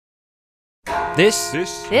This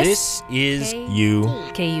is you.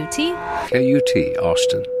 KUT. KUT,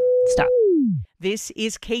 Austin. Stop. This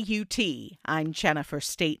is KUT. I'm Jennifer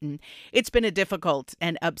Staten. It's been a difficult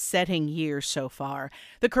and upsetting year so far.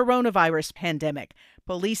 The coronavirus pandemic,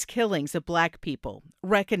 police killings of Black people,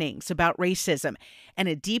 reckonings about racism, and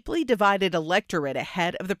a deeply divided electorate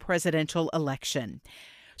ahead of the presidential election.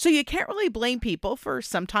 So you can't really blame people for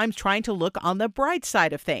sometimes trying to look on the bright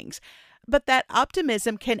side of things. But that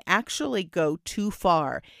optimism can actually go too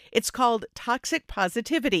far. It's called toxic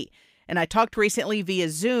positivity. And I talked recently via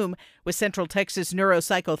Zoom with Central Texas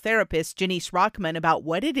neuropsychotherapist Janice Rockman about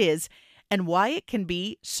what it is and why it can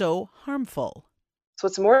be so harmful. So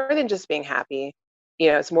it's more than just being happy.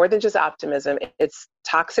 It's more than just optimism. It's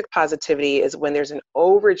toxic positivity is when there's an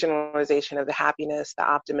overgeneralization of the happiness, the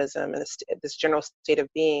optimism, and this general state of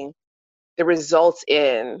being that results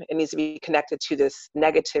in, it needs to be connected to this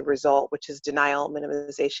negative result, which is denial,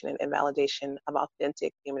 minimization, and invalidation of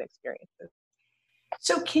authentic human experiences.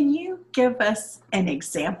 So can you give us an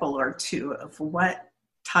example or two of what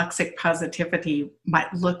toxic positivity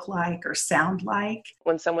might look like or sound like?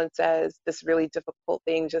 When someone says, this really difficult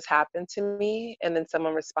thing just happened to me, and then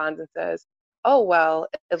someone responds and says, oh, well,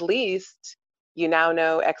 at least you now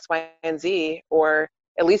know X, Y, and Z, or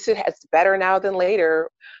at least it's better now than later.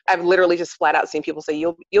 I've literally just flat out seen people say,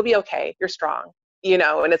 you'll be okay, you're strong,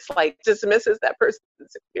 and it's like dismisses that person's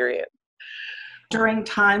experience. During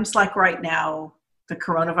times like right now, the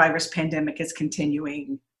coronavirus pandemic is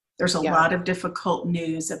continuing. There's a lot of difficult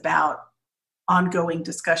news about ongoing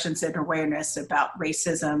discussions and awareness about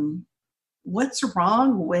racism. What's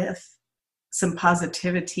wrong with some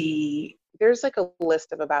positivity? There's like a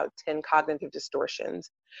list of about 10 cognitive distortions.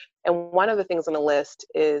 And one of the things on the list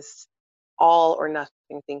is all or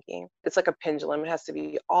nothing thinking. It's like a pendulum. It has to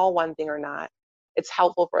be all one thing or not. It's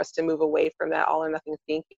helpful for us to move away from that all or nothing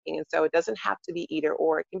thinking. And so it doesn't have to be either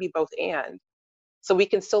or, it can be both and. So we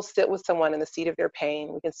can still sit with someone in the seat of their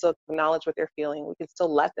pain. We can still acknowledge what they're feeling. We can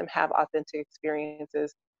still let them have authentic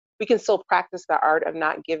experiences. We can still practice the art of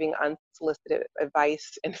not giving unsolicited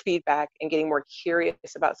advice and feedback and getting more curious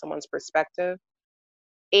about someone's perspective.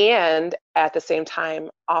 And at the same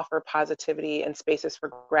time, offer positivity and spaces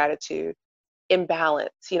for gratitude in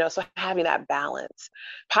balance, so having that balance.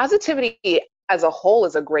 Positivity as a whole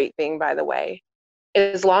is a great thing, by the way.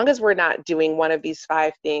 As long as we're not doing one of these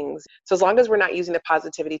 5 things, so as long as we're not using the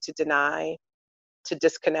positivity to deny, to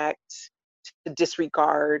disconnect, to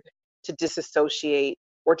disregard, to disassociate,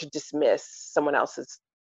 or to dismiss someone else's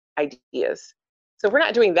ideas. So if we're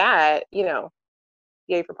not doing that,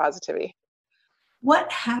 yay for positivity. What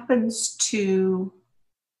happens to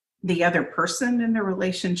the other person in the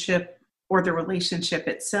relationship or the relationship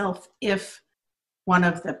itself if one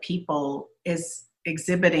of the people is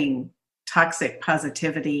exhibiting toxic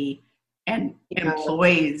positivity and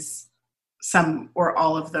employs some or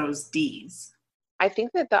all of those Ds? I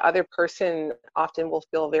think that the other person often will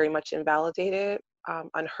feel very much invalidated,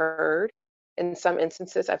 unheard. In some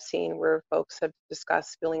instances, I've seen where folks have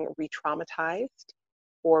discussed feeling re-traumatized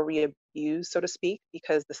or re-abused, so to speak,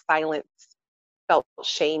 because the silence felt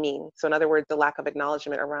shaming. So in other words, the lack of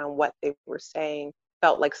acknowledgement around what they were saying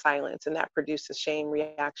felt like silence, and that produced a shame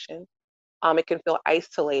reaction. It can feel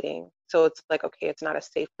isolating. So it's like, okay, it's not a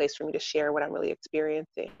safe place for me to share what I'm really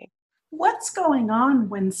experiencing. What's going on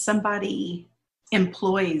when somebody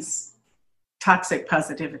employs toxic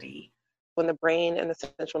positivity? When the brain and the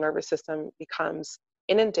central nervous system becomes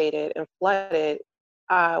inundated and flooded,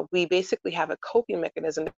 we basically have a coping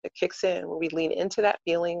mechanism that kicks in where we lean into that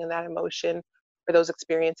feeling and that emotion or those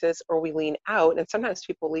experiences, or we lean out. And sometimes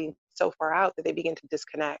people lean so far out that they begin to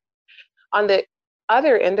disconnect. On the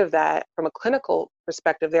other end of that, from a clinical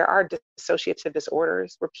perspective, there are dissociative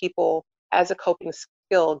disorders where people, as a coping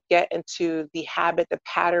skill, get into the habit, the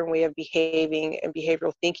pattern way of behaving and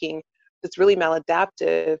behavioral thinking that's really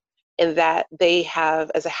maladaptive, in that they have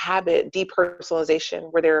as a habit depersonalization,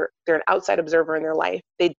 where they're an outside observer in their life.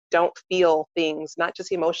 They don't feel things, not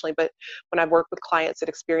just emotionally, but when I've worked with clients that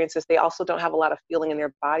experience this, they also don't have a lot of feeling in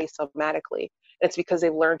their body somatically. And it's because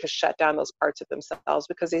they've learned to shut down those parts of themselves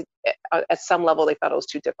because at some level they felt it was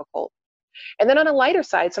too difficult. And then on a lighter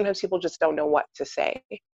side, sometimes people just don't know what to say.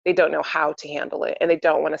 They don't know how to handle it, and they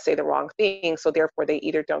don't want to say the wrong thing. So therefore they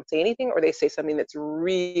either don't say anything or they say something that's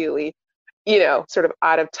really, sort of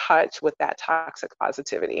out of touch with that toxic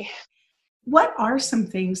positivity. What are some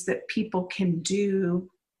things that people can do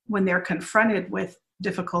when they're confronted with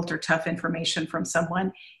difficult or tough information from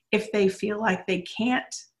someone if they feel like they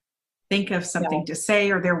can't think of something to say,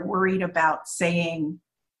 or they're worried about saying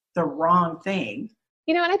the wrong thing?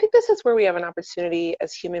 And I think this is where we have an opportunity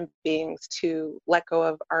as human beings to let go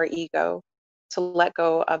of our ego to let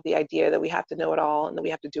go of the idea that we have to know it all and that we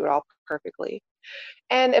have to do it all perfectly.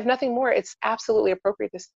 And if nothing more, it's absolutely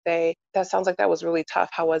appropriate to say, that sounds like that was really tough.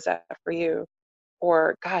 How was that for you?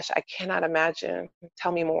 Or, gosh, I cannot imagine.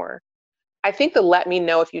 Tell me more. I think the let me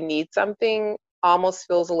know if you need something almost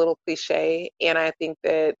feels a little cliche. And I think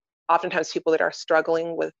that oftentimes people that are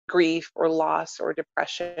struggling with grief or loss or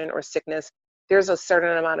depression or sickness, there's a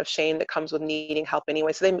certain amount of shame that comes with needing help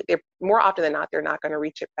anyway. So they're more often than not, they're not going to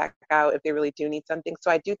reach it back out if they really do need something. So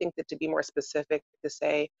I do think that to be more specific, to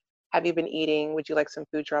say, have you been eating? Would you like some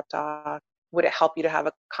food dropped off? Would it help you to have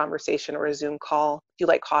a conversation or a Zoom call? Do you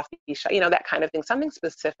like coffee? That kind of thing, something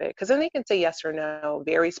specific, because then they can say yes or no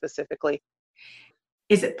very specifically.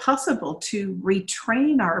 Is it possible to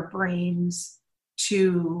retrain our brains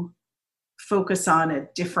to focus on a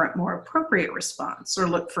different, more appropriate response, or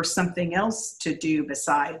look for something else to do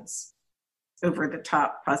besides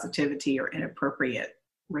over-the-top positivity or inappropriate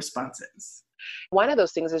responses? One of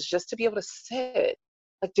those things is just to be able to sit,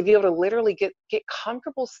 like to be able to literally get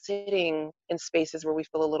comfortable sitting in spaces where we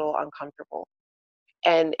feel a little uncomfortable,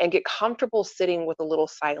 and get comfortable sitting with a little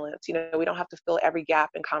silence. We don't have to fill every gap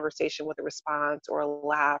in conversation with a response or a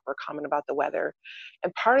laugh or comment about the weather.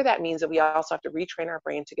 And part of that means that we also have to retrain our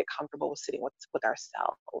brain to get comfortable with sitting with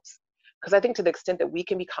ourselves. Because I think to the extent that we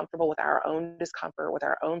can be comfortable with our own discomfort, with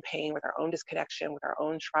our own pain, with our own disconnection, with our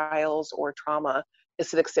own trials or trauma, is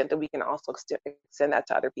to the extent that we can also extend that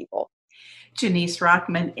to other people. Janice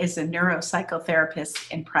Rockman is a neuropsychotherapist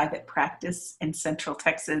in private practice in Central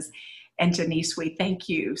Texas. And Janice, we thank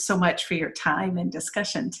you so much for your time and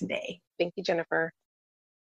discussion today. Thank you, Jennifer.